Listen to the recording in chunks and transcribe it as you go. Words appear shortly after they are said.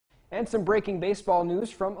And some breaking baseball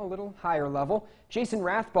news from a little higher level. Jason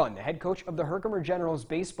Rathbun, the head coach of the Herkimer Generals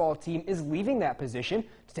baseball team, is leaving that position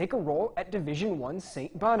to take a role at Division I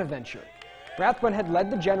St. Bonaventure. Rathbun had led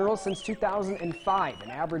the Generals since 2005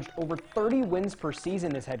 and averaged over 30 wins per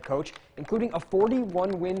season as head coach, including a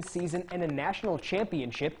 41-win season and a national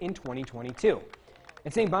championship in 2022.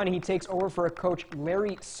 At St. Bonnie, he takes over for a coach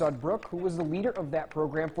Larry Sudbrook, who was the leader of that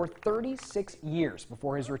program for 36 years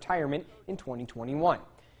before his retirement in 2021.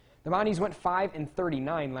 The Bonnies went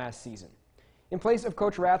 5-39 last season. In place of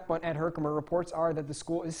Coach Rathbun at Herkimer, reports are that the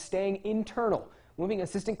school is staying internal, moving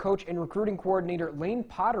assistant coach and recruiting coordinator Lane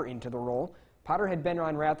Potter into the role. Potter had been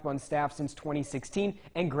on Rathbun's staff since 2016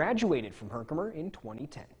 and graduated from Herkimer in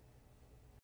 2010.